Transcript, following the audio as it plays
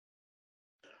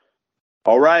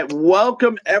All right,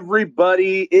 welcome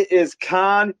everybody. It is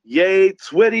Kanye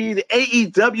Twitty, the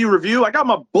AEW review. I got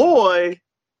my boy.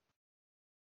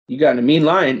 You got a mean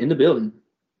lion in the building.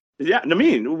 Yeah,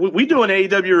 Namin, we do an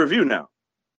AEW review now.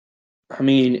 I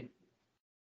mean,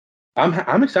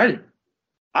 I'm excited.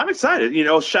 I'm excited.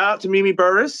 Shout out to Mimi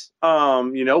Burris.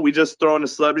 We just throwing a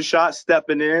celebrity shot,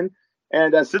 stepping in.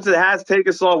 And since it has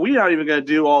taken so long, we're not even going to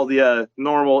do all the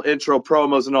normal intro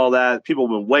promos and all that. People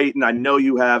have been waiting. I know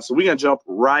you have. So we're going to jump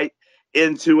right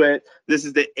into it. This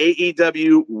is the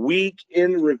AEW Week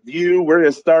in Review. We're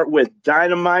going to start with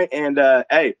Dynamite. And,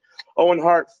 Owen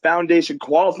Hart Foundation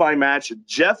qualifying match.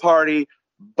 Jeff Hardy,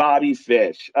 Bobby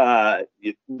Fish. I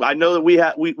know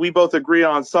that we both agree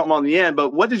on something on the end,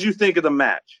 but what did you think of the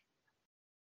match?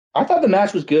 I thought the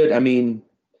match was good. I mean,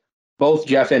 both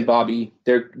Jeff and Bobby,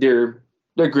 they're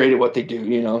great at what they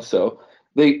do, so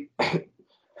they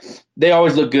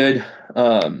always look good.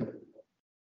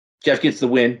 Jeff gets the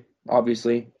win,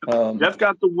 obviously. Jeff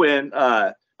got the win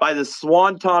by the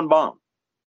Swanton Bomb.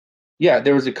 Yeah,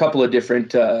 there was a couple of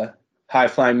different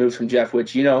high-flying moves from Jeff,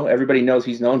 which, everybody knows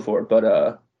he's known for,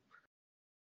 but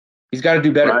he's got to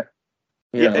do better. Right.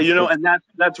 And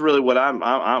that's really what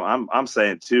I'm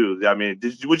saying too. I mean,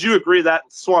 would you agree that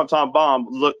Swanton Bomb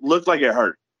looked like it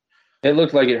hurt? It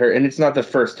looked like it hurt, and it's not the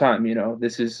first time.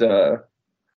 This is the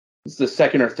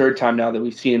second or third time now that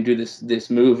we've seen him do this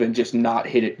move and just not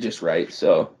hit it just right.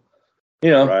 So,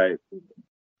 right.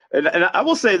 And I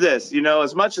will say this,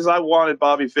 as much as I wanted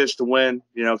Bobby Fish to win,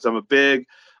 because I'm a big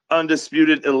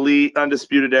undisputed elite,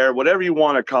 undisputed era, whatever you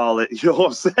want to call it, you know what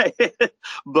I'm saying?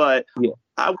 But yeah.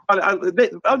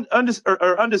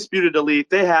 Undisputed elite,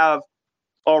 they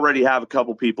already have a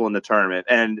couple people in the tournament,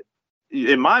 and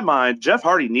in my mind, Jeff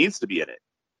Hardy needs to be in it.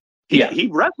 He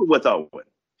wrestled with Owen.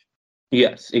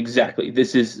 Yes, exactly.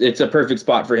 It's a perfect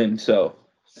spot for him. So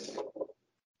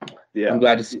yeah, I'm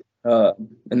glad to see. And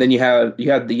then you have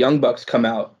the Young Bucks come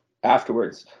out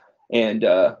afterwards, and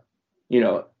I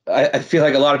feel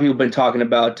like a lot of people have been talking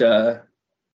about the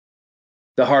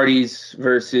Hardys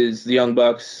versus the Young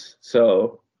Bucks.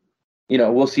 So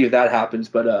we'll see if that happens.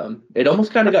 But it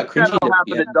almost kind of got cringy. That'll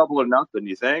happen at Double or Nothing.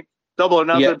 You think? Double or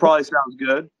Nothing probably sounds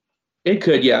good. It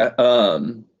could, yeah.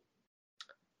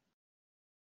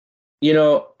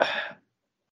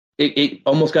 It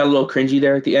almost got a little cringy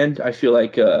there at the end. I feel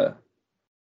like the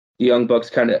Young Bucks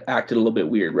kind of acted a little bit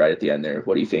weird right at the end there.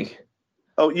 What do you think?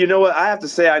 Oh, you know what? I have to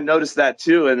say I noticed that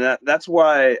too, and that's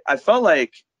why I felt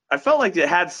like it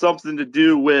had something to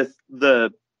do with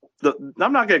the.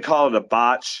 I'm not going to call it a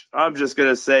botch. I'm just going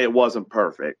to say it wasn't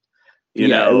perfect. It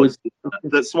was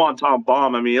the Swanton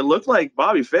Bomb. I mean, it looked like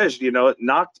Bobby Fish. It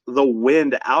knocked the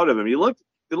wind out of him. It looked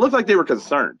like they were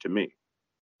concerned to me.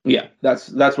 Yeah,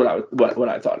 that's what I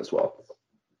thought as well.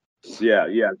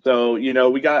 Yeah. So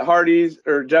we got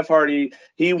Jeff Hardy.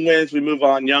 He wins. We move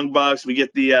on. Young Bucks. We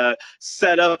get the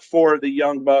setup for the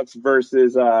Young Bucks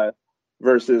versus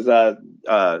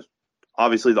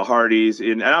obviously the Hardys,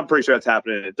 and I'm pretty sure that's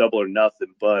happening at Double or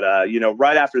Nothing. But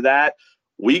right after that,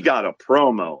 we got a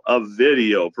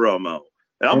video promo,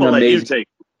 and I'm gonna let you take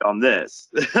on this.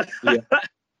 Yeah.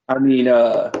 I mean,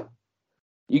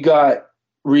 you got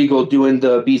Regal doing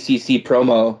the BCC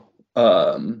promo.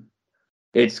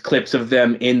 It's clips of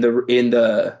them in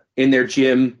their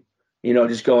gym,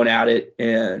 just going at it,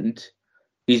 and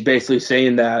he's basically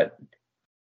saying that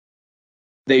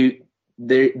they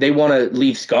want to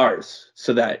leave scars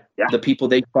so that the people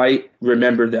they fight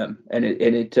remember them, and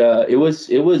it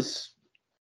was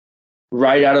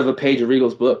right out of a page of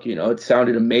Regal's book. It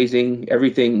sounded amazing.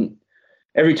 Every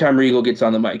time Regal gets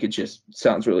on the mic, it just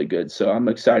sounds really good. So I'm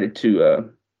excited to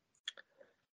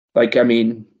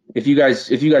if you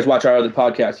guys watch our other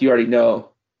podcast, you already know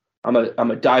I'm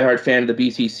a diehard fan of the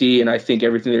BCC, and I think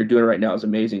everything they're doing right now is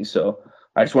amazing. So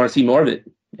I just want to see more of it.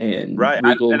 And right,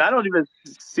 Regal, I don't even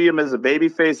see him as a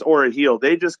babyface or a heel.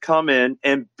 They just come in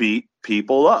and beat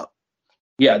people up.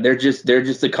 Yeah, they're just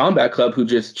the combat club who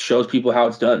just shows people how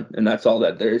it's done, and that's all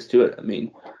that there is to it. I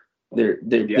mean,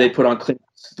 they put on clips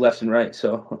left and right.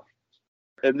 So,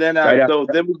 and then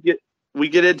then we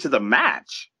get into the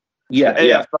match. Yeah,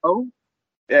 AFO.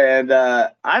 And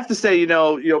I have to say,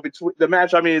 between the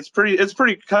match, I mean, it's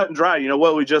pretty cut and dry.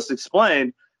 What we just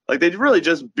explained, like they really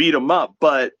just beat him up.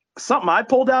 But something I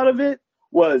pulled out of it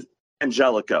was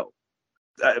Angelico.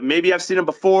 Maybe I've seen him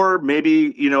before,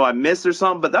 maybe I missed or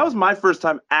something, but that was my first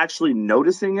time actually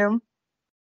noticing him,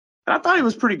 and I thought he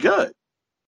was pretty good.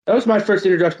 That was my first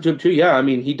introduction to him too. Yeah, I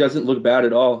mean, he doesn't look bad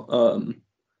at all.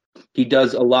 He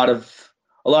does a lot of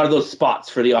those spots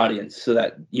for the audience, so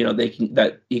that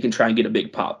he can try and get a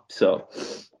big pop. So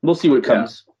we'll see what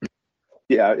comes.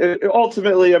 Yeah,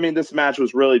 ultimately, I mean, this match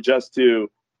was really just to.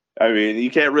 I mean,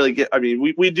 you can't really get. I mean,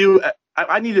 we do.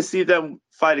 I need to see them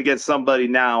fight against somebody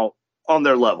now on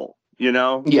their level. Yeah.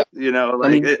 Like I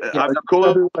mean, I'm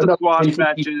cool with the squash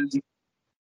matches.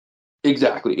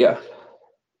 Exactly. Yeah.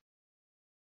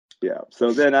 Yeah.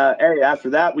 So then, hey,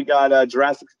 after that, we got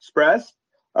Jurassic Express.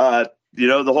 The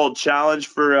whole challenge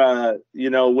for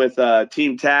with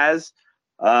Team Taz.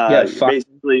 Yeah.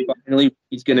 Basically, Finally,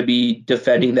 he's going to be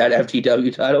defending that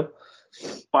FTW title.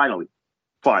 finally.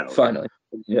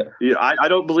 Yeah. I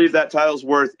don't believe that title's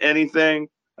worth anything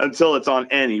until it's on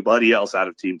anybody else out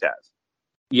of Team Taz.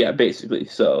 Yeah, basically.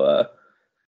 So,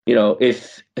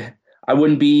 if I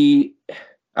wouldn't be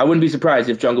surprised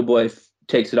if Jungle Boy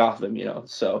takes it off him.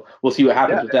 So we'll see what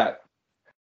happens with that.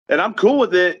 And I'm cool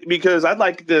with it because I'd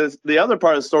like the other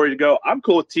part of the story to go. I'm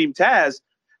cool with Team Taz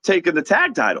taking the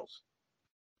tag titles.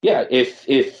 Yeah,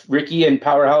 if Ricky and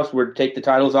Powerhouse were to take the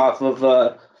titles off of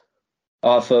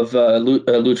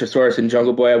Luchasaurus and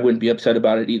Jungle Boy, I wouldn't be upset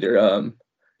about it either.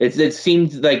 It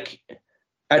seemed like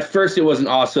at first it was an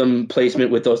awesome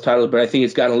placement with those titles, but I think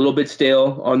it's gotten a little bit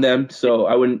stale on them. So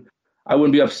I wouldn't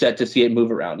be upset to see it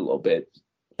move around a little bit.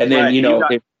 And then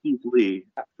if Keith Lee,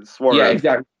 yeah,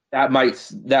 exactly. That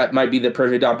might be the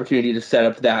perfect opportunity to set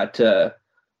up that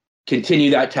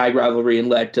continue that tag rivalry and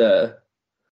let the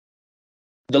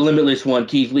Limitless One,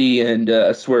 Keith Lee and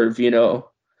Swerve,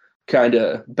 kind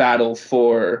of battle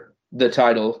for the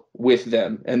title with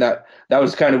them. And that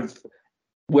was kind of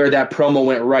where that promo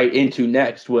went right into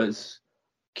next was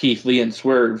Keith Lee and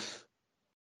Swerve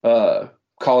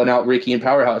calling out Ricky and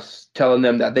Powerhouse, telling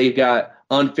them that they've got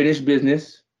unfinished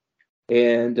business.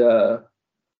 And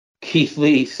Keith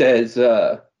Lee says,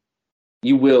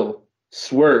 you will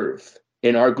swerve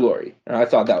in our glory. And I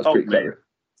thought that was pretty clever.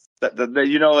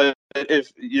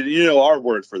 If our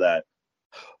word for that,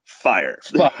 fire.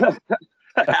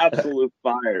 Absolute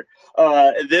fire.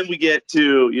 And then we get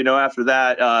to, after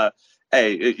that,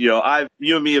 hey, you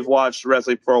and me have watched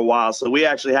wrestling for a while, so we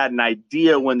actually had an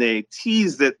idea when they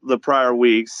teased it the prior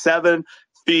week, 7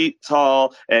 feet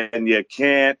tall, and you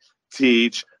can't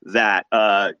teach that.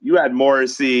 You had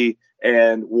Morrissey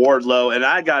and Wardlow, and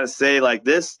I gotta say, like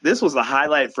this was the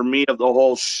highlight for me of the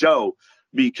whole show,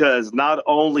 because not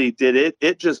only did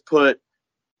it just put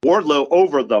Wardlow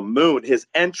over the moon. His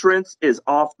entrance is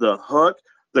off the hook.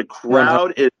 The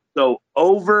crowd is so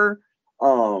over.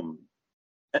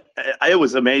 It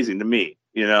was amazing to me,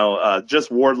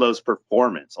 just Wardlow's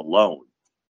performance alone.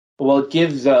 Well, it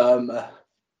gives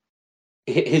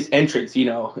his entrance,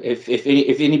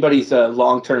 if anybody's a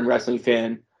long-term wrestling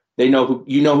fan, they know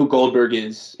who Goldberg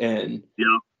is, and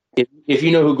if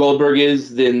you know who Goldberg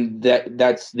is, then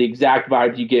that's the exact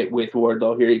vibe you get with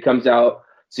Wardlow here. He comes out,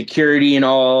 security and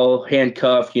all,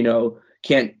 handcuffed,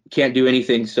 can't do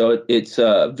anything. So it's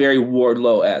very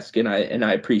Wardlow-esque, and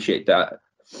I appreciate that.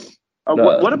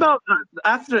 What about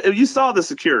after you saw the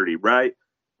security, right?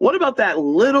 What about that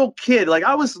little kid? Like,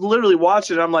 I was literally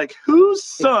watching, I'm like, whose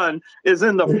son is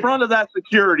in the front of that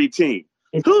security team?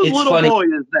 Whose little boy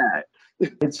is that?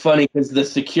 It's funny because the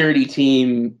security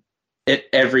team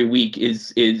every week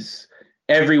is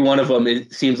every one of them.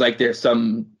 It seems like there's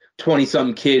some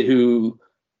 20-something kid who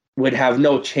would have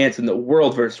no chance in the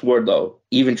world versus Wardlow,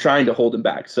 even trying to hold him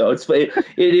back. So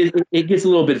it gets a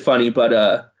little bit funny,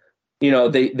 but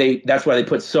they that's why they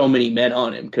put so many men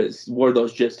on him, because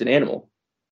Wardlow's just an animal.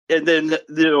 And then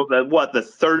the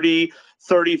 30,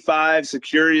 35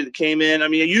 security that came in. I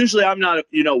mean, usually I'm not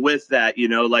with that,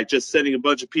 like just sending a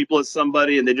bunch of people at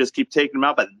somebody and they just keep taking them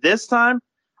out. But this time,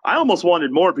 I almost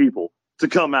wanted more people to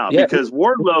come out, because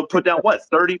Wardlow put down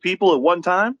 30 people at one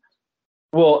time.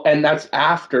 Well, and that's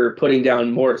after putting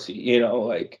down Morrissey.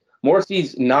 Like,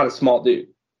 Morrissey's not a small dude.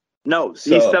 No,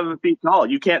 he's 7 feet tall.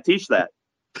 You can't teach that.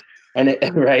 And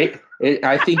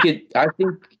I think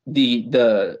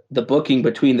the booking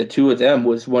between the two of them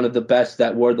was one of the best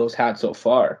that Wardlow's had so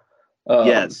far.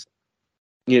 Yes.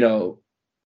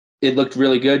 It looked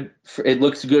really good. It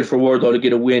looks good for Wardlow to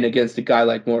get a win against a guy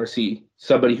like Morrissey,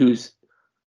 somebody who's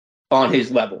on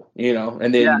his level,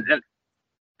 and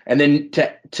then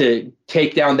to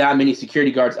take down that many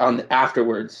security guards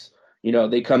afterwards,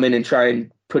 they come in and try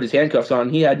and put his handcuffs on.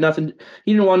 He had nothing.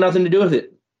 He didn't want nothing to do with it.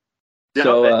 Yeah,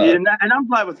 so, and I'm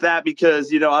glad with that,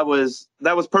 because that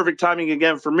was perfect timing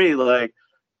again for me. Like,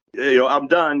 I'm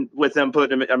done with them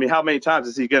putting him. I mean, how many times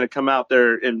is he going to come out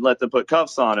there and let them put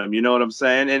cuffs on him? You know what I'm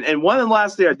saying? And one of the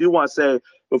last thing I do want to say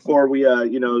before we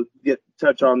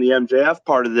touch on the MJF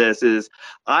part of this is,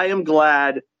 I am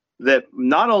glad that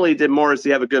not only did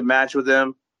Morrissey have a good match with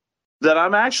him, that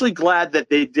I'm actually glad that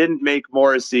they didn't make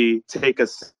Morrissey take a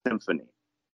symphony.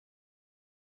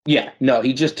 Yeah, no,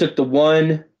 he just took the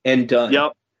one and done.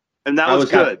 Yep, and that I was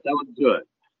was happy. good. That was good.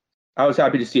 I was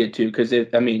happy to see it too because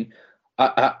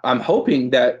I'm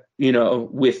hoping that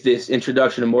with this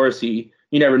introduction of Morrissey,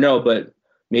 you never know, but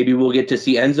maybe we'll get to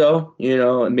see Enzo,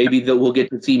 and maybe that we'll get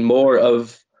to see more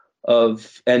of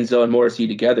Enzo and Morrissey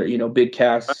together. Big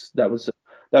cast. That was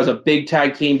a big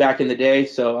tag team back in the day,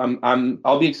 so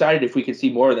I'll be excited if we can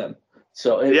see more of them.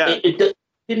 So Yeah, it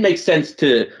didn't make sense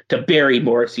to bury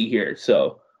Morrissey here,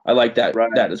 so I like that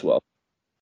right. as well.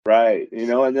 Right.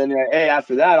 And then hey,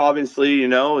 after that, obviously,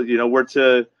 we're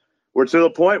to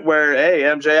the point where hey,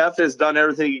 MJF has done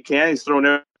everything he can. He's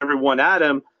thrown everyone at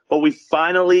him, but we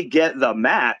finally get the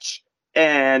match.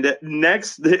 And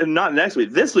not next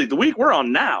week, this week, the week we're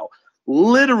on now,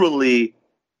 literally,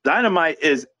 Dynamite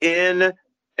is in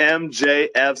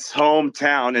MJF's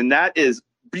hometown, and that is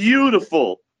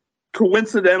beautiful,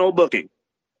 coincidental booking.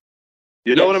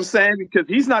 You know what I'm saying? Because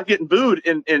he's not getting booed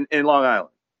in Long Island.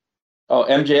 Oh,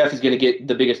 MJF is going to get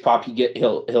the biggest pop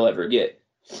he'll ever get,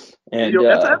 and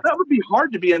that would be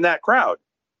hard to be in that crowd.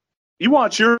 You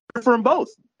want to cheer for them both.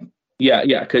 Yeah,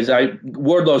 because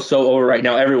Wardlow's so over right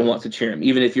now. Everyone wants to cheer him,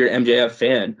 even if you're an MJF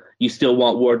fan. You still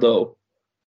want Wardlow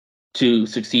to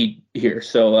succeed here.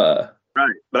 So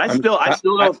right, but I don't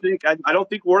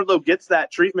think Wardlow gets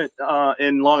that treatment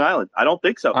in Long Island. I don't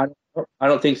think so. I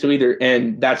don't think so either,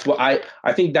 and that's why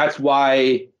I think that's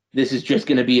why this is just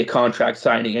going to be a contract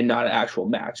signing and not an actual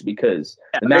match because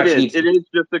the match it is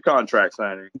just a contract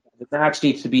signing. The match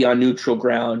needs to be on neutral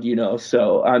ground,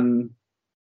 So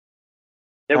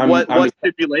what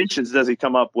stipulations does he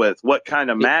come up with? What kind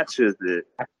of match is it?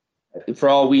 For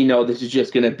all we know, this is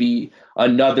just going to be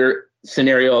another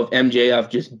scenario of MJF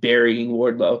just burying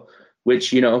Wardlow,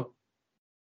 which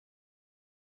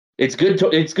it's good.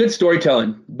 It's good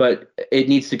storytelling, but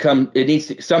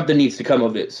something needs to come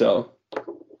of it. So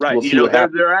right, we'll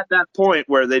they're at that point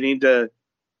where they need to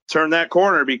turn that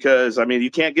corner because you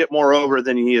can't get more over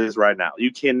than he is right now.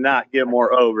 You cannot get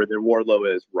more over than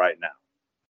Wardlow is right now.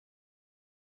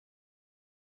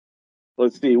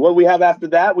 Let's see what we have after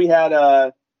that. We had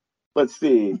let's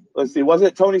see. Was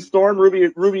it Tony Storm,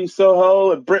 Ruby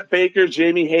Soho, and Britt Baker,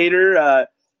 Jamie Hayter?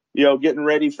 Getting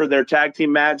ready for their tag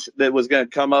team match that was going to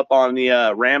come up on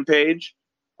the Rampage.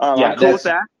 I'm cool with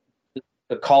that.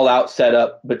 The call out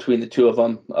setup between the two of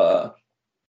them.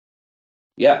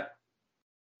 Yeah,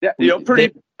 pretty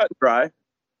cut and dry.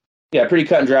 Yeah, pretty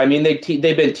cut and dry.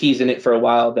 They've been teasing it for a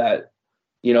while that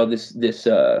this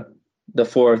the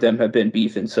four of them have been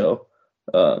beefing. So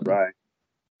right.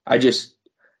 I just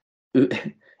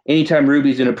anytime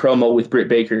Ruby's in a promo with Britt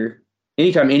Baker,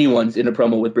 anytime anyone's in a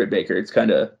promo with Britt Baker, it's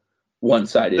kind of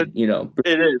one-sided.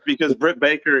 It is because Britt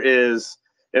Baker is,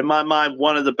 in my mind,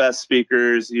 one of the best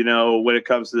speakers. When it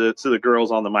comes to the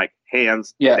girls on the mic,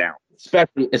 hands down.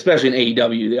 Especially in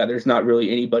AEW, there's not really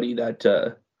anybody that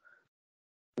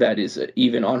is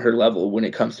even on her level when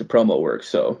it comes to promo work.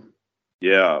 So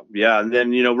yeah, and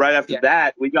then right after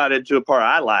that, we got into a part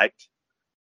I liked: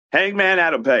 Hangman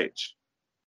Adam Page.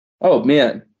 Oh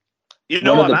man, I'm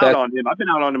out on him. I've been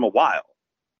out on him a while.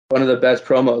 One of the best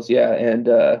promos, yeah,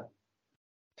 and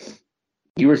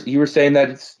you were saying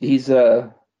that he's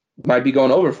might be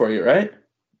going over for you, right?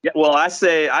 Yeah, well, I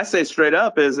say straight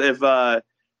up is if a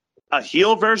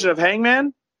heel version of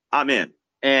Hangman, I'm in.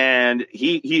 And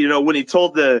he when he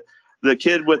told the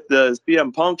kid with the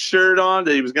CM Punk shirt on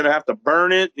that he was going to have to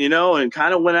burn it, and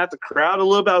kind of went at the crowd a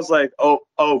little bit, I was like, oh,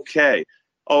 okay.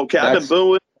 I've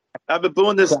been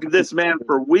booing this man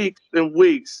for weeks and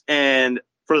weeks, and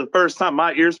for the first time,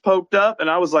 my ears poked up, and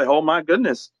I was like, oh my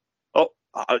goodness,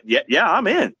 yeah, I'm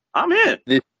in.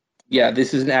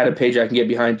 This is an Adam Page I can get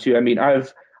behind too.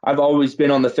 I've always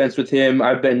been on the fence with him.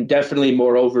 I've been definitely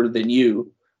more over than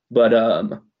you, but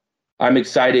I'm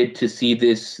excited to see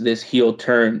this heel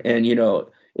turn, and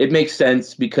it makes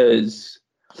sense because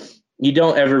you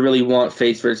don't ever really want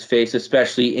face versus face,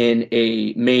 especially in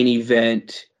a main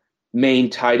event, main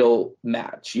title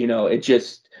match.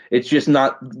 It's just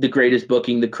not the greatest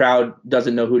booking. The crowd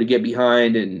doesn't know who to get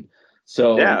behind, and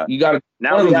so you got to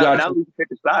now we can pick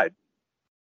a side.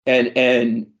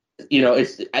 And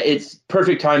it's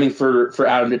perfect timing for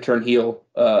Adam to turn heel.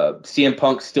 CM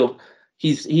Punk still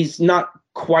he's not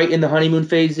quite in the honeymoon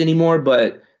phase anymore,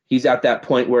 but he's at that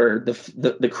point where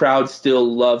the crowd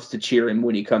still loves to cheer him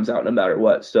when he comes out no matter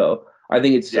what. So I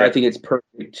think it's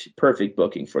perfect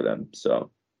booking for them.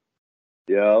 So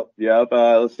yep.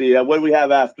 Let's see. What do we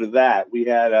have after that? We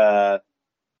had a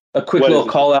quick little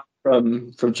call out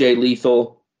from Jay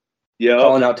Lethal. Yeah,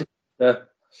 calling out to.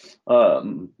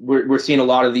 We're seeing a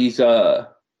lot of these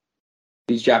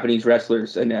Japanese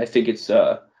wrestlers, and I think it's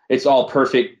all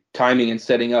perfect timing and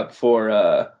setting up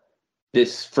for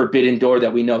this forbidden door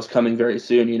that we know is coming very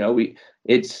soon. You know,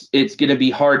 it's going to be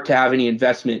hard to have any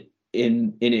investment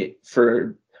in it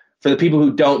for the people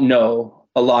who don't know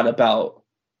a lot about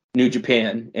New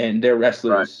Japan and their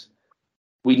wrestlers.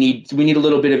 Right. We need a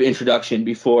little bit of introduction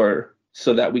before,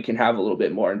 so that we can have a little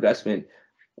bit more investment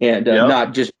and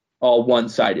not just all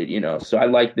one-sided, you know. So I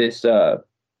like this. I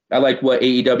like what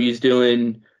AEW is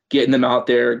doing, getting them out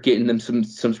there, getting them some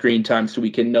screen time, so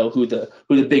we can know who the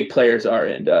big players are.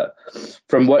 And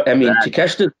from what I mean,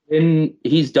 Takeshita's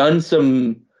he's done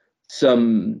some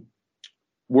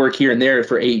work here and there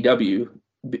for AEW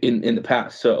in the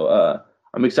past. So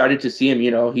I'm excited to see him.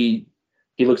 You know, he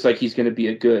looks like he's going to be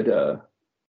a good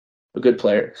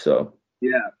player. So.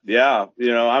 Yeah.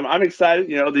 You know, I'm excited.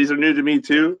 You know, these are new to me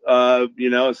too. You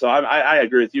know, so I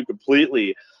agree with you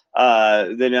completely.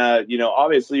 Then you know,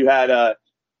 obviously you had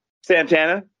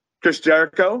Santana, Chris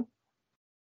Jericho.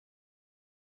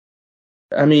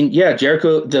 I mean, yeah,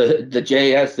 Jericho, the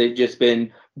JS, they've just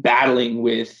been battling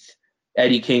with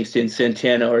Eddie Kingston,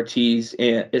 Santana and Ortiz,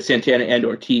 and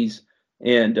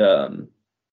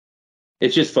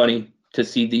it's just funny to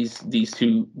see these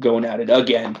two going at it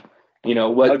again. You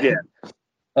know what? Again.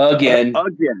 I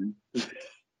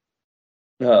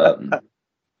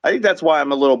think that's why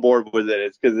I'm a little bored with it.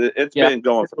 It's because it's been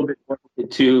going for a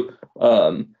bit too.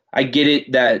 I get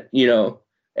it that, you know,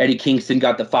 Eddie Kingston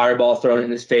got the fireball thrown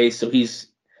in his face, so he's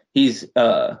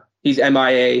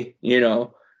MIA. You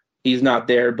know, he's not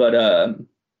there. But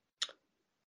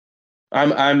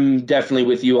I'm definitely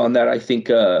with you on that. I think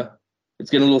it's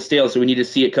getting a little stale, so we need to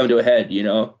see it come to a head. You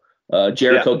know,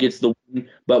 Jericho gets the win,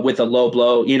 but with a low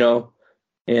blow. You know,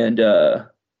 and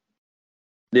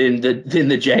then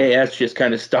the JAS just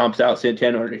kind of stomps out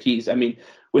Santana and Ortiz. I mean,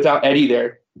 without Eddie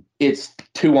there, it's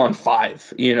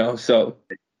 2-on-5, you know. So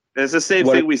it's the same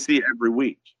thing we see every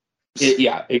week.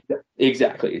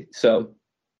 Exactly. So,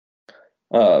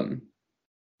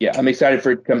 yeah, I'm excited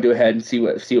for it to come to a head and see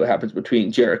what happens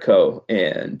between Jericho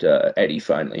and Eddie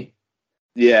finally.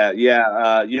 Yeah.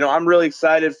 You know, I'm really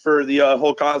excited for the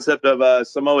whole concept of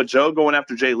Samoa Joe going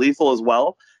after Jay Lethal as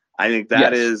well. I think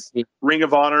that is Ring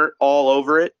of Honor all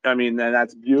over it. I mean,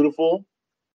 that's beautiful.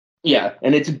 Yeah,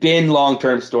 and it's been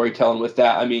long-term storytelling with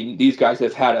that. I mean, these guys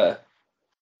have had a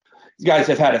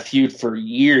feud for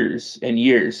years and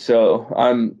years. So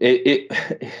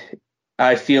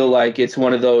I feel like it's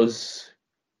one of those.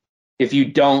 If you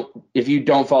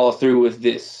don't follow through with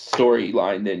this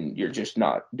storyline, then you're just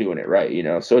not doing it right, you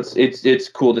know. So it's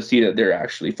cool to see that they're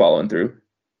actually following through.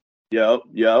 Yep.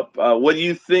 What do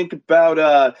you think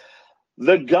about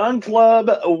the Gun Club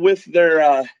with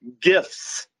their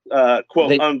gifts,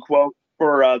 quote unquote,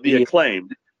 for the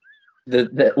Acclaimed?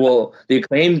 The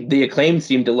Acclaimed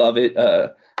seem to love it,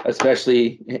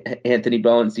 especially Anthony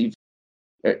Bones.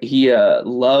 He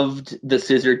loved the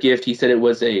scissor gift. He said it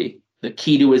was the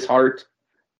key to his heart.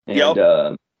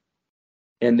 And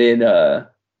and then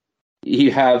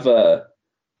you have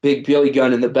Big Billy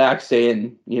Gunn in the back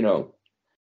saying, you know,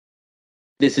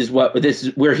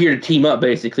 we're here to team up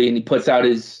basically, and he puts out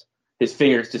his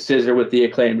fingers to scissor with the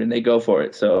Acclaimed, and they go for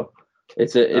it. So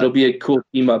it'll be a cool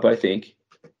team up, I think.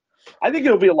 I think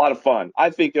it'll be a lot of fun.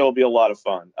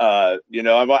 You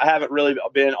know, I haven't really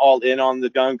been all in on the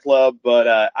Gun Club, but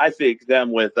I think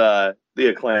them with the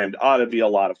Acclaimed ought to be a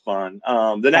lot of fun.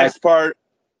 The next part,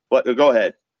 go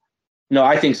ahead. No,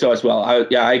 I think so as well.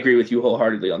 I agree with you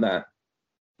wholeheartedly on that.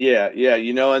 Yeah.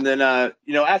 You know, and then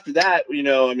you know, after that, you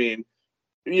know, I mean,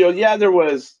 you know, yeah, there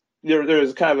was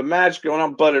kind of a match going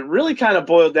on, but it really kind of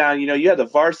boiled down. You know, you had the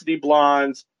Varsity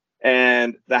Blondes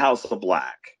and the House of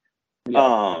Black.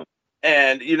 Yeah.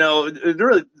 And you know,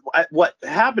 really, what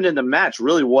happened in the match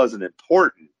really wasn't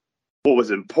important. What was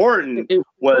important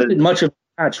wasn't much of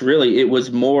a match, really. It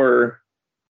was more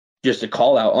just a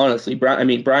call out, honestly. Brian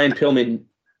Pillman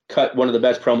cut one of the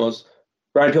best promos.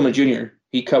 Brian Pillman Jr.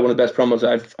 He cut one of the best promos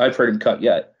I've heard him cut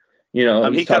yet. You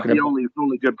know, he's talking about the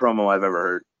only good promo I've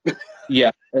ever heard.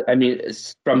 Yeah, I mean,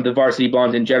 it's from the Varsity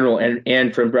Blondes in general,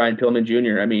 and from Brian Pillman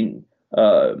Jr. I mean,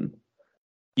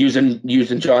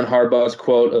 using John Harbaugh's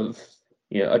quote of,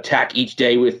 you know, attack each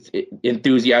day with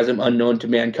enthusiasm unknown to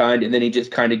mankind, and then he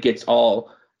just kind of gets all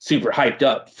super hyped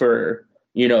up for,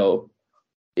 you know,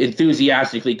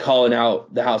 enthusiastically calling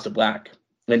out the House of Black.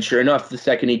 And sure enough, the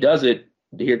second he does it,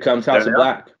 here comes House of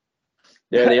Black.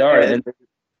 There they are. And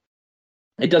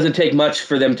it doesn't take much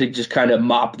for them to just kind of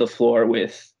mop the floor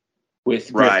with Griff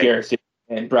Garrison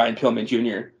and Brian Pillman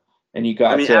Jr. And you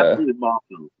got absolutely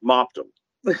mopped them.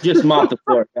 Just mop the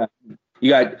floor. Yeah.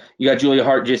 You got Julia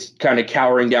Hart just kind of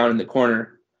cowering down in the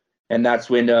corner, and that's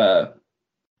when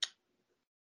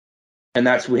And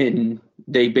that's when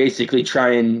they basically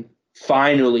try and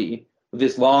finally,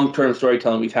 this long-term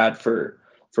storytelling we've had for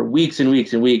weeks and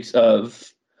weeks and weeks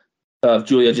of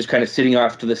Julia just kind of sitting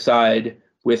off to the side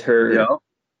with her,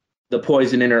 the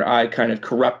poison in her eye kind of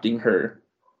corrupting her.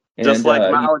 And, just like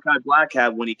Malachi Black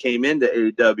had when he came into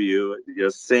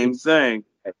AEW, same thing.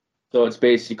 So it's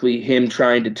basically him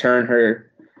trying to turn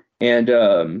her. And,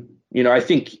 I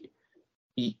think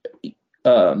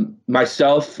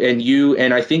myself and you,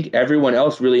 and I think everyone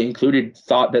else really included,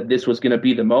 thought that this was going to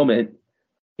be the moment,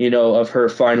 of her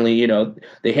finally,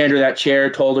 they handed her that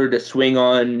chair, told her to swing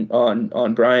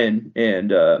on Brian,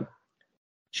 and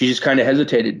she just kind of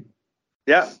hesitated.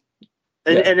 Yeah.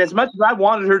 And as much as I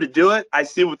wanted her to do it, I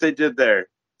see what they did there.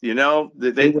 We thought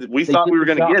we were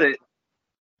going to get it.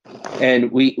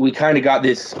 And we kind of got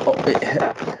this.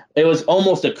 It was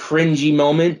almost a cringy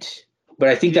moment, but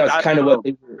I think that's kind of what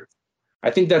they were. I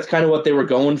think that's kind of what they were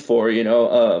going for,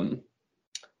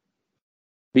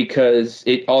 because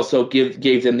it also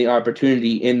gave them the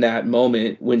opportunity in that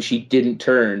moment when she didn't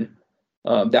turn.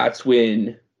 That's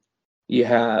when you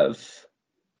have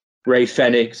Rey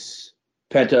Fenix,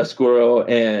 Penta Oscuro,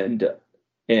 and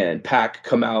Pac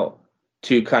come out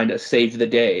to kind of save the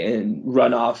day and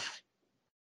run off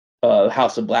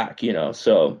House of Black,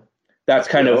 So that's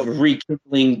kind of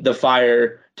rekindling the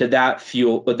fire to that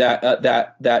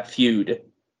that feud.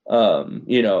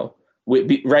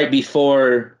 Right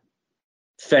before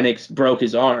Fenix broke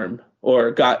his arm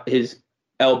or got his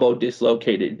elbow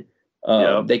dislocated.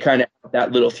 They kind of have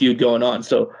that little feud going on.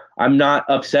 So I'm not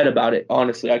upset about it.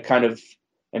 Honestly, I kind of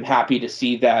am happy to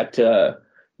see that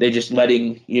they just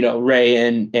letting, Rey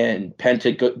and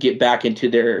Penta get back into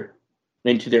their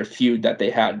feud that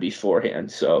they had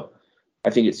beforehand. So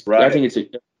I think it's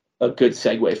a good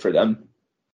segue for them.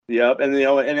 Yep. And,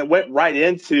 and it went right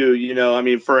into,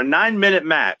 for a 9-minute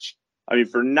match,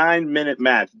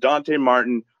 Dante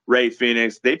Martin, Rey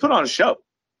Fenix, they put on a show.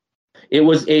 It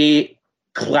was a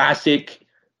classic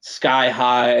sky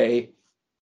high,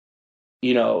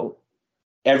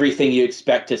 everything you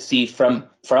expect to see from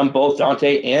both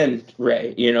Dante and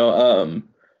Rey.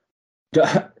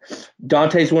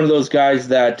 Dante's one of those guys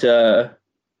that,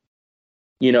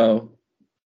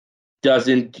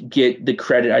 doesn't get the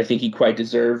credit I think he quite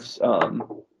deserves.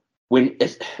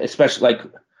 Especially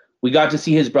we got to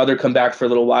see his brother come back for a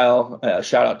little while.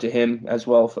 Shout out to him as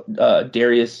well.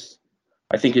 Darius,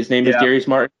 I think his name is Darius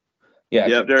Martin.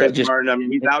 Yeah, Darius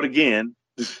Martin. He's out again.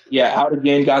 Out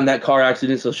again. Got in that car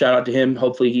accident. So shout out to him.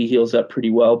 Hopefully he heals up pretty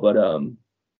well. But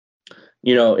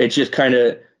it's just kind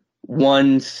of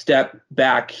one step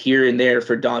back here and there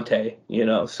for Dante.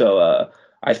 So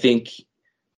I think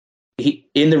he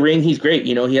in the ring he's great.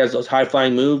 He has those high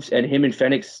flying moves, and him and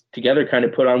Fenix together kind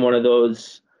of put on one of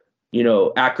those,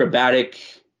 acrobatic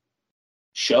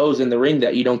shows in the ring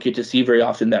that you don't get to see very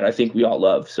often that I think we all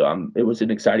love. So it was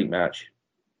an exciting match.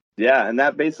 Yeah, and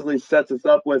that basically sets us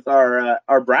up with our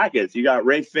brackets. You got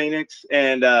Rey Fenix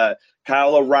and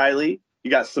Kyle O'Reilly.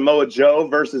 You got Samoa Joe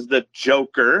versus the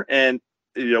Joker, and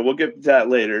we'll get to that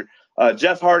later.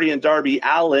 Jeff Hardy and Darby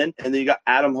Allin, and then you got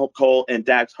Adam Cole and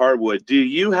Dax Harwood. Do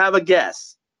you have a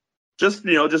guess? Just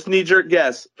knee-jerk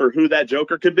guess for who that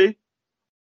Joker could be?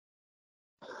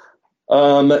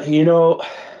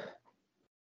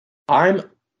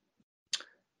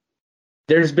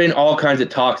 There's been all kinds of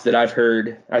talks that I've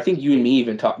heard. I think you and me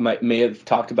even may have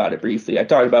talked about it briefly. I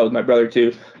talked about it with my brother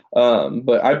too.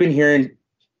 But I've been hearing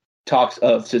talks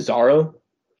of Cesaro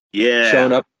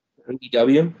showing up in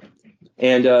AEW.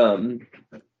 And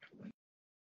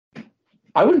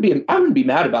I wouldn't be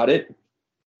mad about it,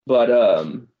 but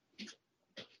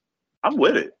I'm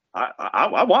with it.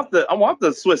 I want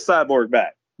the Swiss Cyborg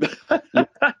back.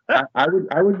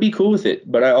 I would be cool with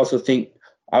it, but I was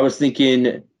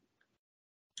thinking,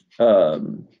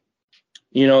 there's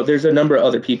a number of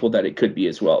other people that it could be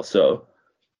as well. So,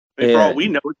 for all we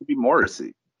know, it could be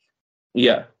Morrissey.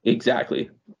 Yeah, exactly.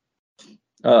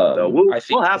 So we'll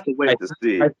have to wait to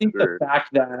see. I think the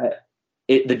fact that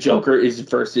the Joker is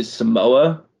versus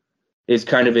Samoa is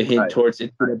kind of a hint towards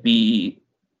it's going to be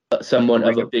someone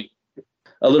of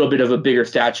a little bit of a bigger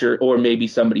stature, or maybe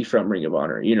somebody from Ring of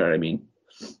Honor. You know what I mean?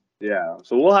 Yeah.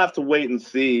 So we'll have to wait and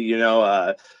see. We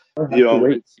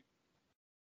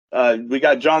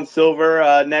got John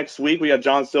Silver next week. We got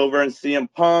John Silver and CM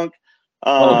Punk.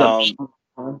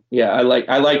 Yeah, I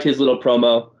liked his little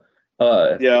promo.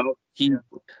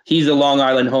 He's a Long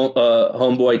Island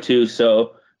homeboy too,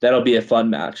 so that'll be a fun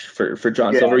match for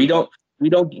John Silver. We don't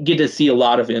get to see a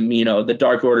lot of him. The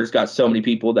Dark Order's got so many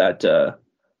people that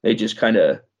they just kind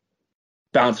of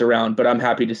bounce around. But I'm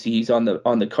happy to see he's on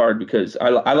the card because I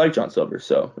like John Silver,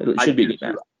 so it should be a good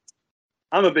match.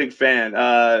 I'm a big fan.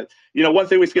 One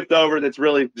thing we skipped over that's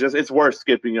really just it's worth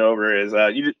skipping over is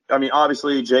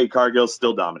obviously Jade Cargill's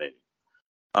still dominating.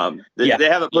 They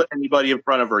haven't put anybody in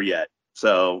front of her yet.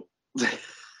 So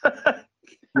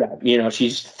yeah,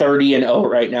 she's 30-0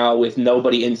 right now with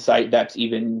nobody in sight that's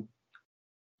even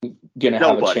gonna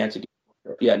have a chance against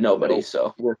her. Yeah, nobody. Nope.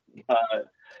 So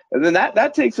and then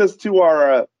that takes us to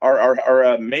our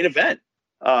main event.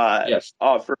 Yes.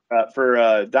 For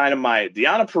Dynamite,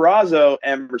 Deonna Purrazzo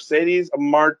and Mercedes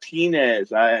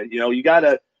Martinez.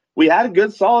 We had a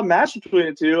good solid match between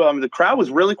the two. The crowd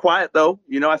was really quiet though.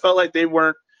 I felt like they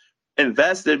weren't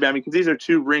invested. Because these are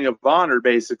two Ring of Honor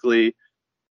basically,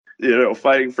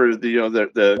 fighting for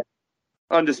the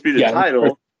undisputed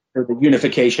title. For the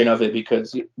unification of it,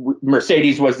 because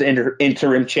Mercedes was the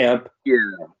interim champ. Yeah.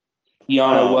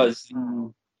 Deonna was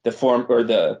the form or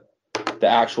the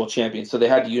actual champion, so they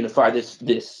had to unify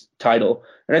this title,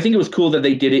 and I think it was cool that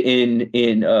they did it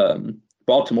in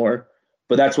Baltimore.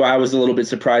 But that's why I was a little bit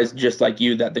surprised, just like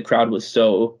you, that the crowd was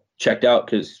so checked out,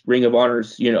 because Ring of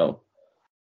Honor's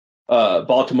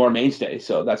Baltimore mainstay,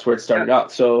 so that's where it started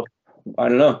out. So I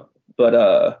don't know, but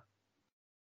a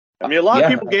lot of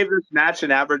people gave this match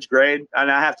an average grade,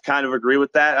 and I have to kind of agree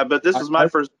with that. But this was my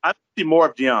first. I see more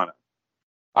of Deonna.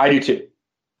 I do too.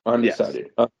 Undecided.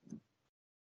 Yes.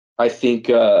 I think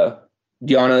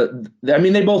Deonna.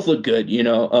 They both look good.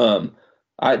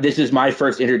 This is my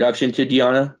first introduction to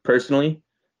Deonna personally,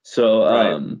 so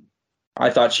I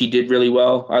thought she did really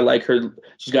well. I like her.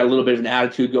 She's got a little bit of an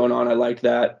attitude going on. I like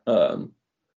that. And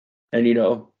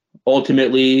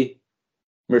ultimately,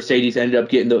 Mercedes ended up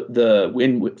getting the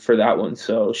win for that one,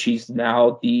 so she's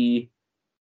now the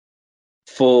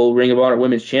full Ring of Honor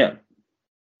Women's Champ.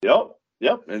 Yep.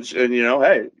 And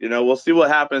hey, we'll see what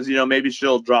happens. Maybe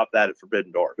she'll drop that at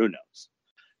Forbidden Door. Who knows?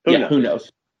 Who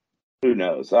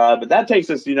knows? But that takes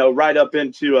us, right up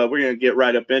into. We're gonna get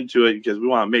right up into it because we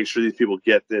want to make sure these people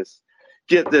get this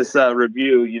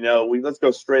review. Let's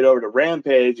go straight over to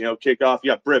Rampage. Kick off.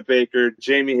 You got Britt Baker,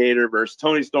 Jamie Hayter versus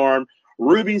Toni Storm,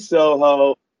 Ruby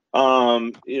Soho.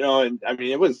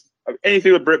 It was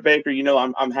anything with Britt Baker.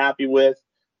 I'm happy with.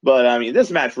 But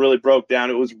this match really broke down.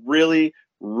 It was really,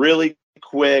 really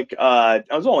quick. It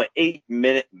was only an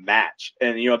 8-minute match,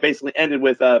 and it basically ended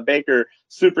with Baker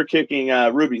super kicking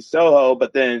Ruby Soho,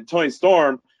 but then Toni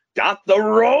Storm got the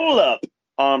roll up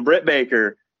on Britt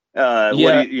Baker. Real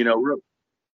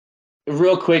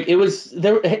quick, it was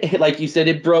there. Like you said,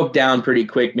 it broke down pretty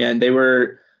quick, man.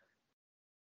 There's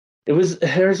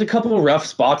a couple of rough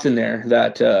spots in there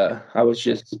that I was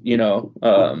just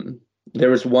there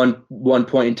was one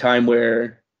point in time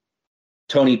where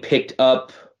Toni picked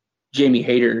up Jamie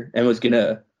Hayter and was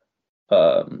gonna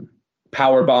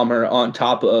power bomb her on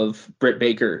top of Britt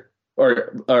Baker,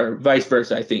 or vice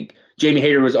versa. I think Jamie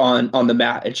Hayter was on the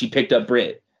mat and she picked up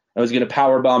Britt and was gonna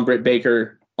power bomb Britt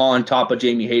Baker on top of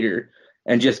Jamie Hayter,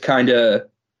 and just kind of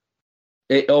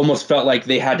it almost felt like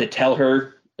they had to tell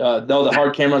her, no, the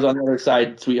hard camera's on the other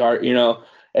side, sweetheart.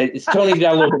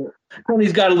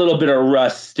 Tony's got a little bit of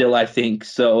rust still, I think.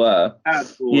 So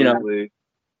absolutely,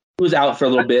 he was out for a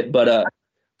little bit, but a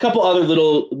couple other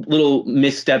little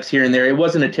missteps here and there. It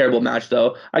wasn't a terrible match,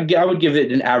 though. I would give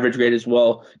it an average grade as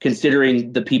well,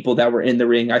 considering the people that were in the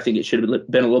ring. I think it should have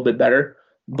been a little bit better,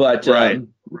 but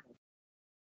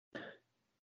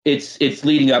it's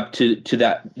leading up to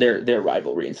that their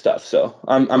rivalry and stuff. So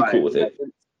I'm cool with it.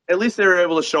 At least they were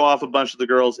able to show off a bunch of the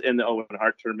girls in the Owen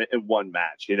Hart tournament in one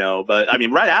match, But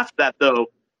right after that, though,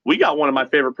 we got one of my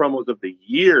favorite promos of the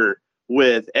year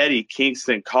with Eddie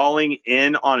Kingston calling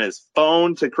in on his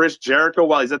phone to Chris Jericho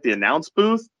while he's at the announce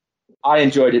booth. I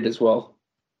enjoyed it as well.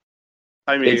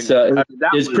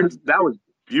 That was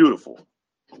beautiful.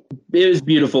 It was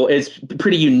beautiful. It's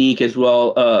pretty unique as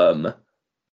well.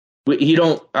 You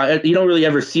don't really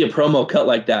ever see a promo cut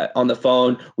like that on the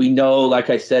phone. We know, like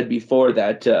I said before,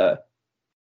 that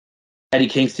Eddie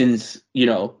Kingston's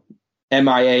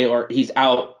MIA, or he's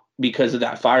out because of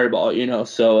that fireball.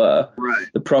 So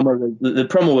the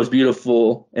promo was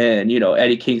beautiful, and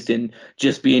Eddie Kingston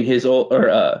just being his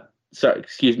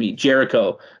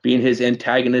Jericho being his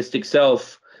antagonistic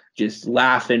self, just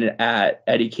laughing at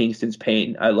Eddie Kingston's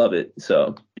pain. I love it.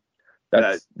 So.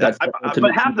 But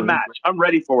have the match. I'm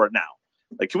ready for it now.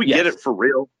 Can we get it for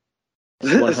real?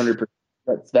 100%.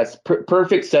 That's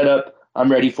perfect setup. I'm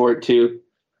ready for it too.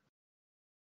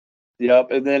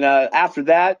 Yep. And then after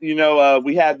that,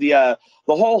 we had the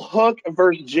whole Hook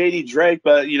versus JD Drake,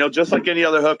 but just like any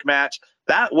other Hook match,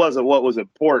 that wasn't what was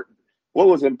important. What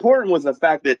was important was the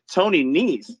fact that Tony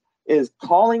Nese is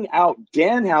calling out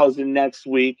Danhausen next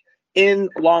week in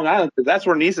Long Island, because that's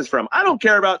where Nese is from. I don't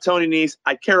care about Tony Nese.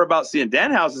 I care about seeing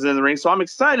Danhausen in the ring, so I'm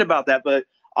excited about that. But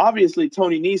obviously,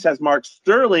 Tony Nese has Mark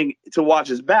Sterling to watch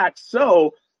his back.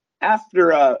 So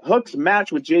after Hook's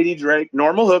match with JD Drake,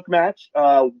 normal Hook match,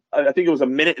 I think it was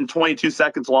 1 minute and 22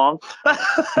 seconds long.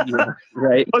 Yeah,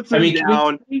 right. Puts him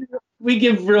down. We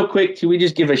give real quick too. We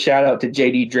just give a shout out to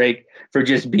JD Drake for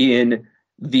just being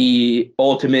the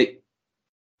ultimate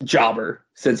jobber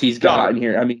since he's gotten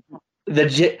here. I mean,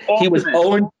 he was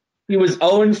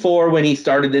 0-4 when he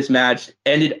started this match,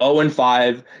 ended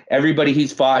 0-5. Everybody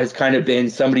he's fought has kind of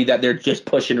been somebody that they're just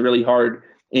pushing really hard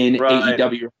in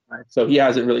AEW. So he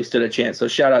hasn't really stood a chance. So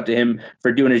shout out to him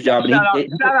for doing his job. Shout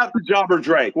out to Jobber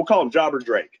Drake. We'll call him Jobber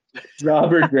Drake.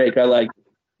 Jobber Drake, I like it.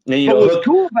 And, but what's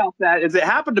cool about that is it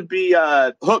happened to be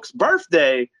Hook's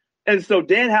birthday, and so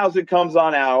Danhausen comes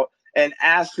on out and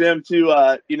asks him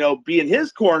to be in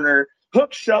his corner.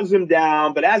 Hook shoves him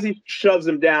down, but as he shoves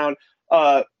him down,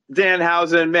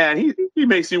 Danhausen, man, he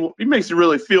makes you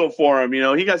really feel for him.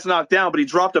 He got knocked down, but he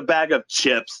dropped a bag of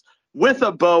chips with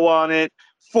a bow on it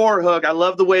for Hook. I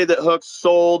love the way that Hook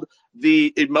sold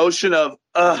the emotion of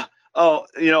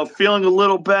feeling a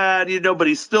little bad, but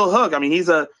he's still Hook. I mean,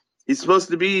 he's supposed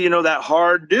to be, that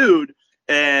hard dude,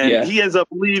 and he ends up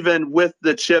leaving with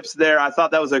the chips there. I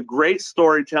thought that was a great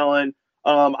storytelling.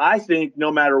 I think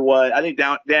no matter what, I think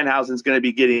Danhausen's going to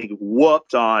be getting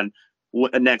whooped on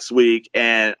next week,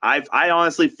 and I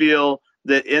honestly feel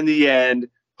that in the end,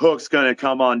 Hook's going to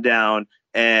come on down,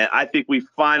 and I think we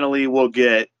finally will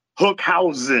get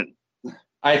Hookhausen.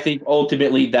 I think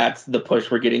ultimately that's the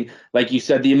push we're getting. Like you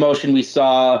said, the emotion we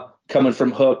saw coming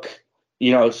from Hook,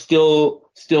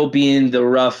 still being the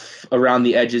rough around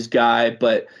the edges guy,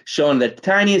 but showing the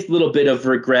tiniest little bit of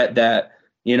regret that,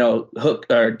 Hook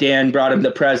or Dan brought him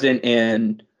the present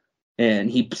and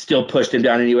he still pushed him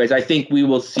down anyways. I think we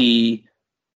will see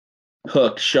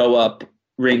Hook show up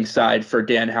ringside for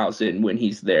Danhausen when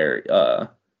he's there.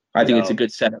 I think it's a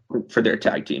good setup for their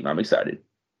tag team. I'm excited.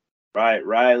 Right.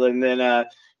 And then,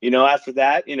 after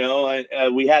that,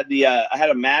 we had I had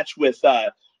a match with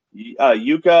Yuka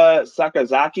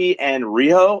Sakazaki and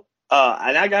Riho.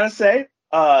 And I got to say,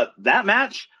 that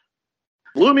match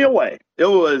blew me away. It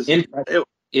was impressive.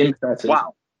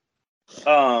 Wow.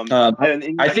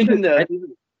 I think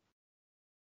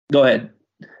go ahead.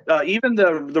 Even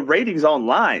the ratings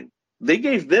online, they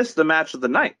gave this the match of the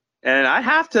night. And I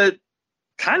have to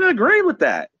kind of agree with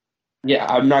that. Yeah,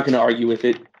 I'm not going to argue with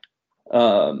it.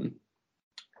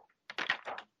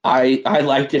 I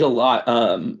liked it a lot.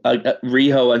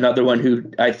 Riho, another one who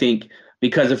I think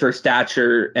because of her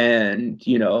stature and,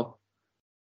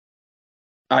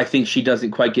 I think she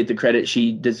doesn't quite get the credit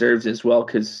she deserves as well,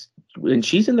 because when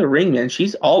she's in the ring, man,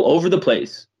 she's all over the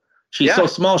place. She's so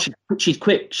small. She's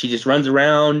quick. She just runs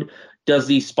around, does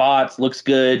these spots, looks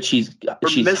good. She's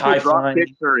high flying.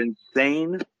 Kicks are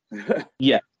insane.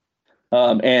 Yeah.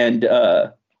 And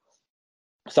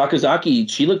Sakazaki,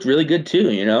 she looked really good too,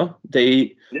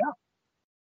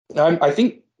 I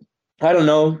think, I don't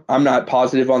know, I'm not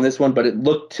positive on this one, but it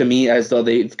looked to me as though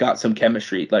they've got some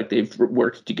chemistry, like they've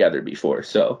worked together before.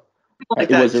 So I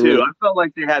felt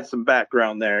like they had some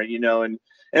background there, and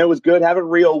it was good having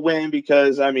Rio win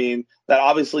because, I mean, that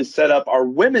obviously set up our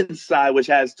women's side, which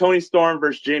has Toni Storm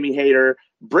versus Jamie Hayter.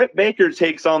 Britt Baker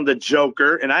takes on the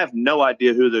Joker, and I have no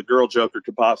idea who the girl Joker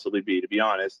could possibly be, to be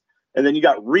honest. And then you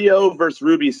got Rio versus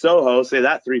Ruby Soho. Say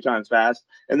that 3 times fast.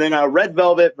 And then Red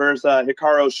Velvet versus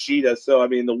Hikaru Shida. So, I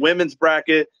mean, the women's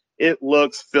bracket, it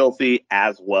looks filthy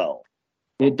as well.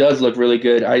 It does look really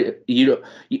good. You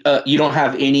don't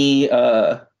have any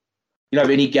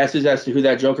guesses as to who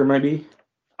that Joker might be?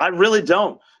 I really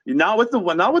don't. Not with the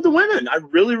women. I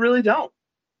really, really don't.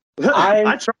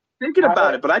 I tried thinking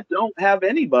about it, but I don't have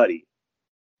anybody.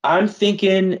 I'm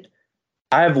thinking.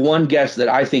 I have one guess that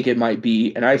I think it might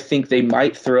be, and I think they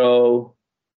might throw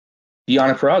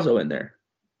Deonna Purrazzo in there.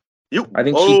 I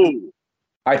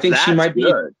think she might be.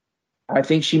 Good. I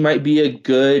think she might be a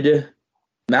good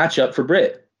matchup for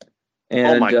Britt.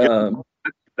 And, oh my God,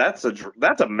 that's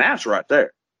a match right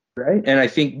there. Right, and I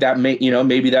think that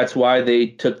maybe that's why they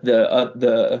took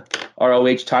the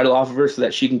ROH title off of her so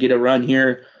that she can get a run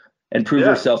here and prove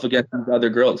herself against these other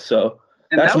girls. So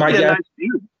that's my guess.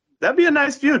 That'd be a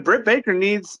nice feud. Britt Baker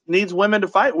needs women to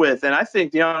fight with, and I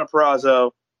think Deonna Purrazzo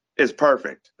is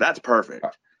perfect. That's perfect.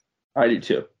 I do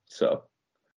too. So,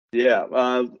 yeah.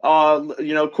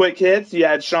 Quick hits. You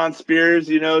had Sean Spears,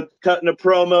 cutting a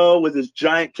promo with his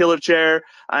giant killer chair.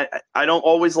 I don't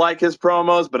always like his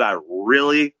promos, but I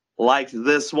really liked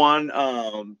this one.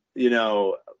 I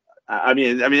I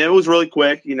mean, it was really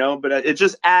quick, but it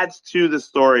just adds to the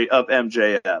story of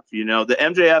MJF. The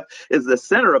MJF is the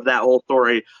center of that whole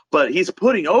story, but he's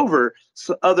putting over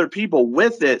other people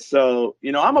with it. So,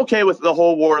 I'm okay with the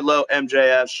whole Wardlow,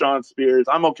 MJF, Shawn Spears.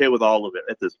 I'm okay with all of it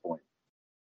at this point.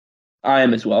 I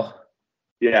am as well.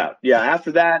 Yeah.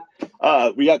 After that,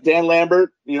 we got Dan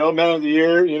Lambert, Man of the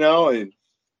Year, and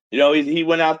he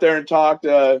went out there and talked.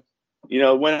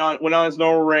 Went on his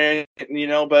normal rant,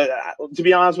 but to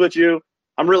be honest with you,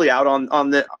 I'm really out on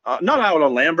the not out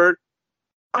on Lambert.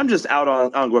 I'm just out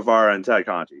on Guevara and Ty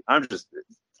Conti. I'm just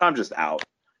out.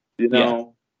 Yeah.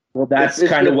 Well, that's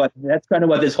kind of what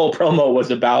this whole promo was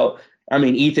about. I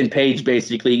mean, Ethan Page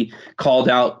basically called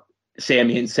out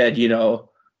Sammy and said,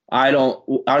 I don't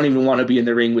even want to be in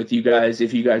the ring with you guys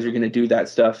if you guys are going to do that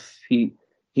stuff. He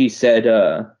said,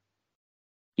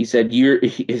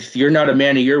 if you're not a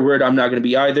man of your word, I'm not going to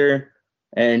be either.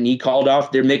 And he called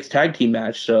off their mixed tag team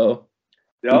match. So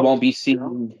we won't be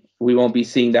seeing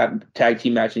that tag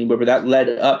team match anymore. But that led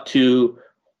up to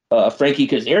Frankie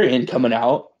Kazarian coming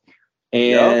out.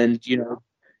 And,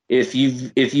 if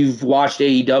you've watched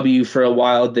AEW for a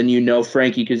while, then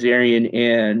Frankie Kazarian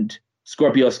and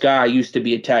Scorpio Sky used to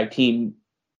be a tag team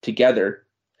together.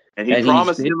 And he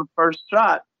promised him a first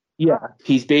shot. Yeah.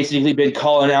 He's basically been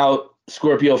calling out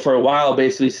Scorpio for a while,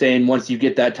 basically saying, once you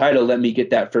get that title, let me get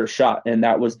that first shot. And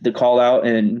that was the call out.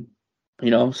 And,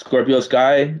 Scorpio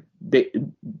Sky,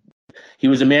 he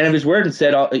was a man of his word and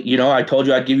said, I told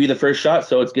you I'd give you the first shot,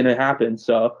 so it's going to happen.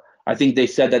 So I think they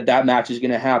said that match is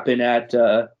going to happen at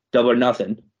Double or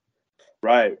Nothing.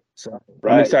 Right. So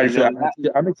I'm excited for that.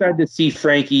 I'm excited to see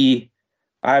Frankie.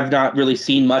 I've not really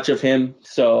seen much of him,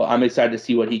 so I'm excited to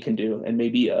see what he can do and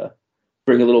maybe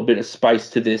bring a little bit of spice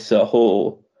to this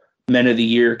whole Men of the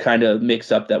Year kind of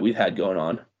mix up that we've had going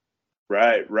on.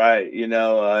 Right. That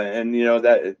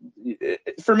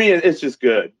for me, it's just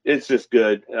good. It's just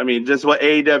good. I mean, just what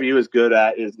AEW is good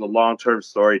at is the long-term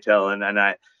storytelling. And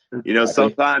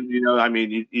sometimes,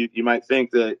 you might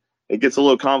think that it gets a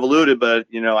little convoluted, but,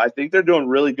 I think they're doing a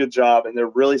really good job and they're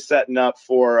really setting up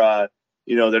for,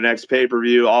 their next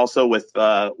pay-per-view also with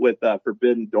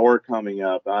Forbidden Door coming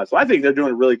up. So I think they're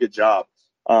doing a really good job.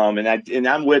 And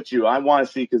I'm with you. I want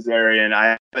to see Kazarian.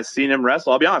 I haven't seen him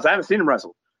wrestle. I'll be honest, I haven't seen him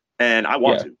wrestle. And I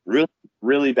want to really,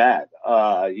 really bad,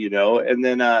 and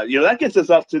then, that gets us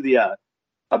up to the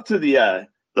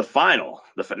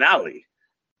finale.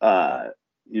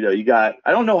 You got,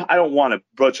 I don't want to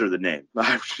butcher the name.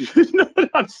 You know what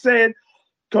I'm saying?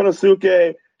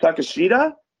 Konosuke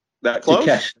Takeshita? That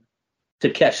close?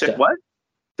 Takeshita. What?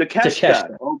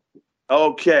 Takeshita.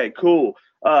 Okay, cool.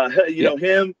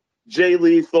 Him, Jay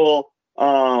Lethal,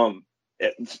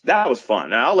 that was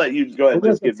fun. Now I'll let you go ahead and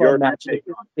just give your match.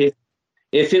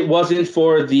 If it wasn't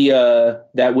for the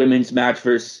that women's match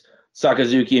versus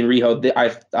Sakazuki and Riho,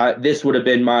 this would have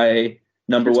been my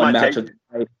number one match of the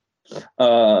night.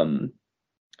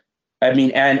 I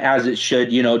mean, and as it should,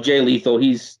 Jay Lethal,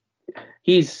 he's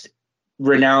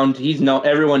renowned.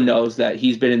 Everyone knows that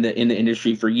he's been in the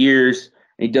industry for years.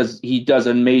 He does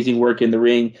amazing work in the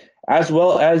ring, as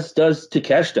well as does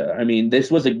Takeshita. I mean, this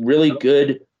was a really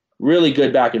good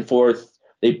back and forth.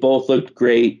 They both looked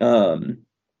great. And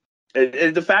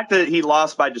the fact that he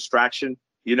lost by distraction,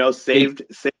 saved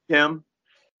him.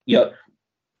 Yep.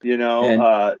 You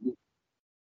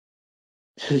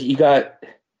got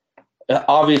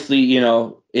obviously,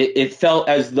 it felt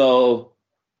as though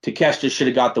Takeshita should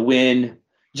have got the win.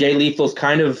 Jay Lethal's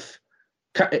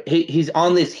he's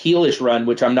on this heelish run,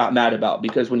 which I'm not mad about,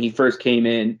 because when he first came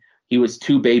in, he was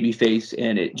too babyface,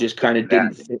 and it just kind of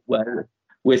didn't fit well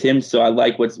with him. So I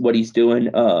like what he's doing.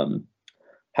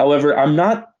 However, I'm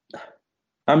not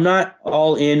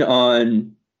all in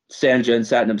on Sanja and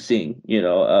Satnam Singh.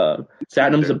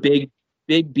 Satnam's a big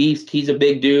beast. He's a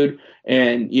big dude,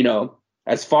 and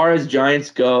as far as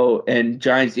Giants go and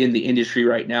Giants in the industry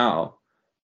right now,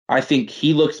 I think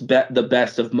he looks the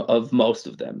best of most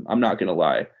of them. I'm not gonna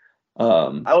lie.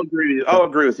 I'll agree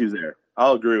with you there.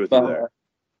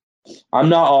 I'm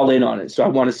not all in on it, so I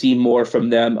want to see more from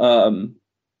them.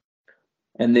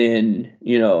 And then,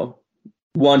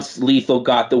 once Lethal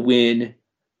got the win,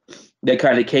 they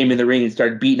kind of came in the ring and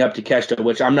started beating up Takeshita,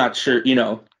 which I'm not sure,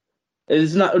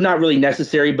 is not really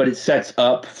necessary, but it sets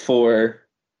up for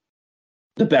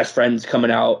the best friends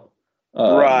coming out.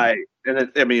 Right.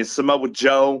 And Samoa with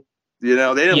Joe, they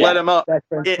didn't let him up. It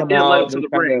didn't let him to the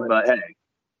ring, but hey.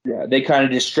 Yeah, they kind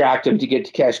of distract him to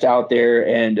get Takeshita out there,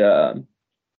 and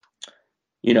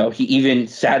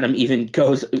Satnam even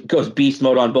goes beast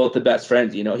mode on both the best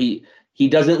friends. He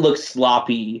doesn't look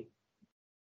sloppy,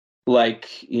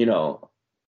 like,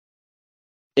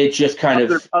 it just kind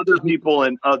of other people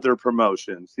in other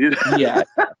promotions. You know? Yeah,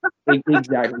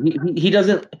 exactly. He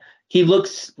doesn't. He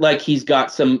looks like he's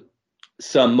got some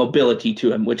mobility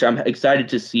to him, which I'm excited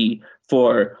to see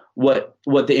for what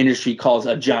the industry calls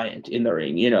a giant in the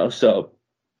ring. So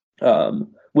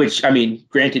which, I mean,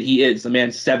 granted, he is. The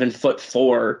man's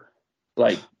 7'4",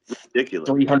 like ridiculous,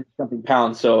 300 something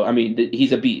pounds. So I mean,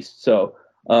 he's a beast. So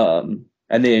and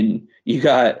then you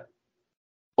got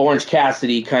Orange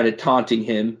Cassidy kind of taunting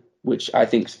him, which I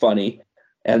think is funny.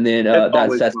 And then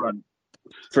that sets up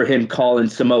for him calling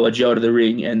Samoa Joe to the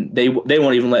ring, and they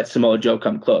won't even let Samoa Joe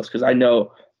come close, because I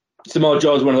know Samoa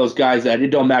Joe is one of those guys that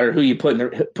it don't matter who you put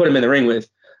him in the ring with,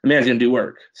 the man's gonna do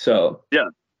work. So yeah,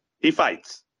 he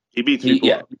fights. He beats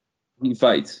people. He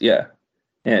fights. Yeah,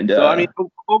 and so I mean,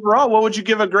 overall, what would you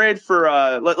give a grade for?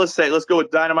 Let's go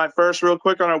with Dynamite first, real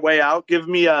quick on our way out. Give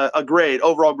me a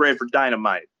overall grade for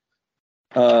Dynamite.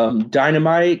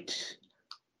 Dynamite.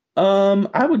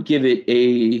 I would give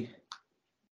it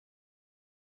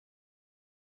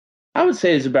I would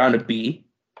say it's around a B.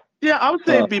 Yeah, I would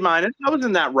say B-. I was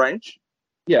in that range.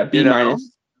 Yeah, B-. Yeah.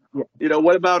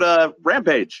 What about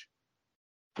Rampage?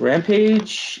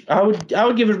 Rampage, I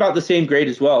would give it about the same grade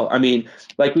as well. I mean,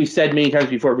 like we've said many times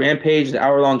before, Rampage, an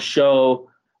hour-long show,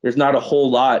 there's not a whole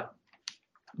lot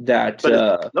that...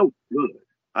 But it's so good.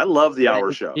 I love the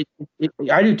hour show.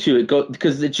 I do too.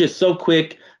 Because it's just so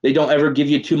quick. They don't ever give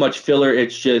you too much filler.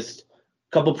 It's just a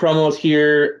couple promos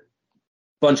here,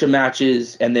 bunch of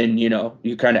matches, and then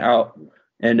you're kind of out.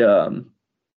 And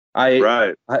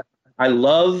I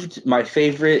loved, my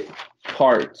favorite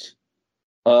part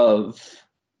of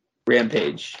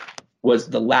Rampage was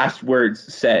the last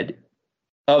words said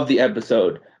of the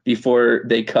episode before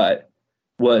they cut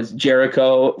was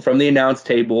Jericho from the announce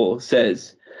table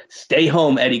says, "Stay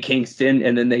home, Eddie Kingston,"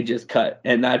 and then they just cut.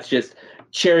 And that's just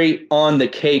cherry on the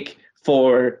cake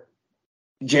for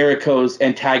Jericho's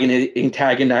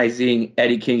antagonizing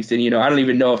Eddie Kingston. I don't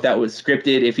even know if that was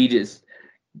scripted, if he just...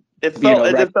 It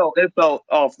felt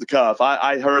off the cuff.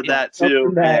 I heard that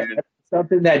too.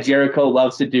 Something that Jericho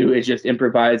loves to do is just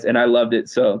improvise, and I loved it.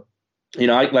 So,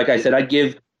 like I said, I'd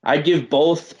give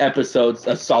both episodes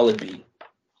a solid B.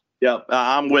 Yep,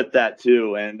 I'm with that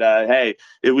too. And hey,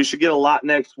 we should get a lot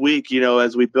next week.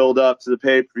 As we build up to the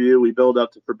pay-per-view, we build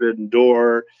up to Forbidden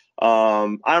Door.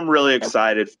 I'm really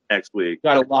excited for next week.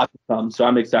 Got a lot to come, so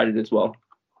I'm excited as well.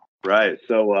 Right.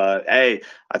 So, hey,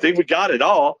 I think we got it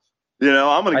all.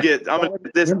 I'm gonna get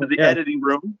this to the editing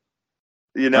room.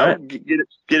 Right.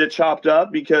 Get it chopped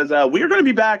up, because we're going to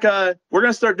be back. We're going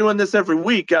to start doing this every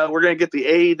week. We're going to get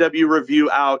the AEW review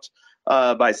out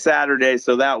by Saturday,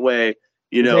 so that way,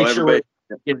 everybody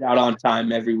get it out on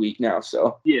time every week now.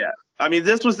 So yeah, I mean,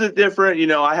 this was different.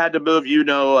 I had to move.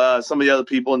 Some of the other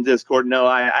people in Discord know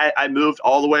I moved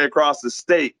all the way across the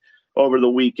state over the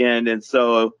weekend, and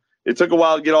so it took a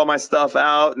while to get all my stuff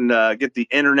out and get the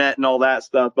internet and all that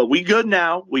stuff. But we good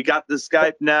now. We got the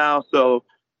Skype now, so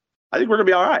I think we're gonna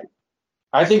be all right.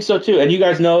 I think so too. And you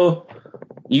guys know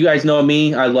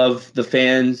me. I love the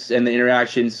fans and the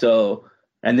interaction. So,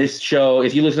 and this show,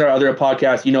 if you listen to our other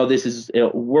podcasts, this is a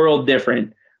world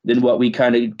different than what we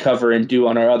kind of cover and do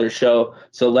on our other show.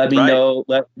 So let me know.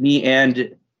 Let me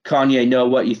and Kanye know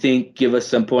what you think. Give us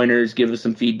some pointers. Give us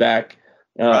some feedback.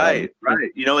 Right.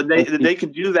 And they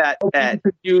can do that.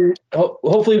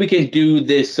 Hopefully, we can do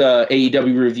this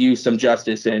AEW review some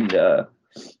justice and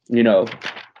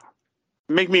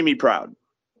make Mimi proud.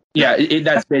 Yeah,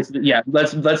 that's basically, yeah.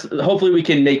 Let's hopefully we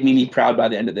can make Mimi proud by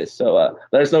the end of this. So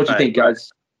let us know what you think,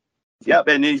 guys. Yep,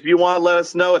 and if you want to let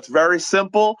us know, it's very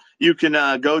simple. You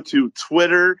can go to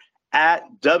Twitter at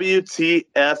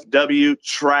WTFW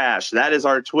Trash. That is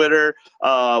our Twitter.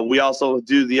 We also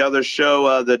do the other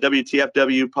show, the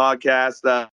WTFW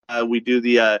podcast.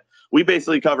 We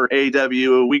basically cover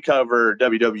AEW, we cover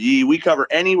WWE, we cover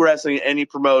any wrestling, any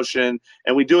promotion,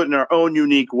 and we do it in our own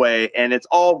unique way. And it's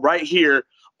all right here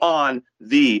on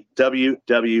the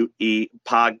WWE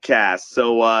podcast.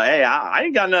 So, hey, I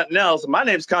ain't got nothing else. My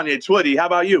name's Kanye Twitty. How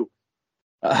about you?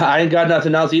 I ain't got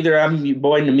nothing else either. I'm your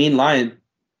boy, the Mean Lion.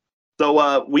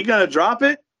 So we're going to drop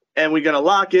it, and we're going to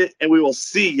lock it, and we will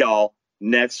see y'all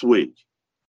next week.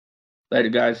 Later,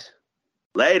 guys.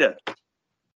 Later.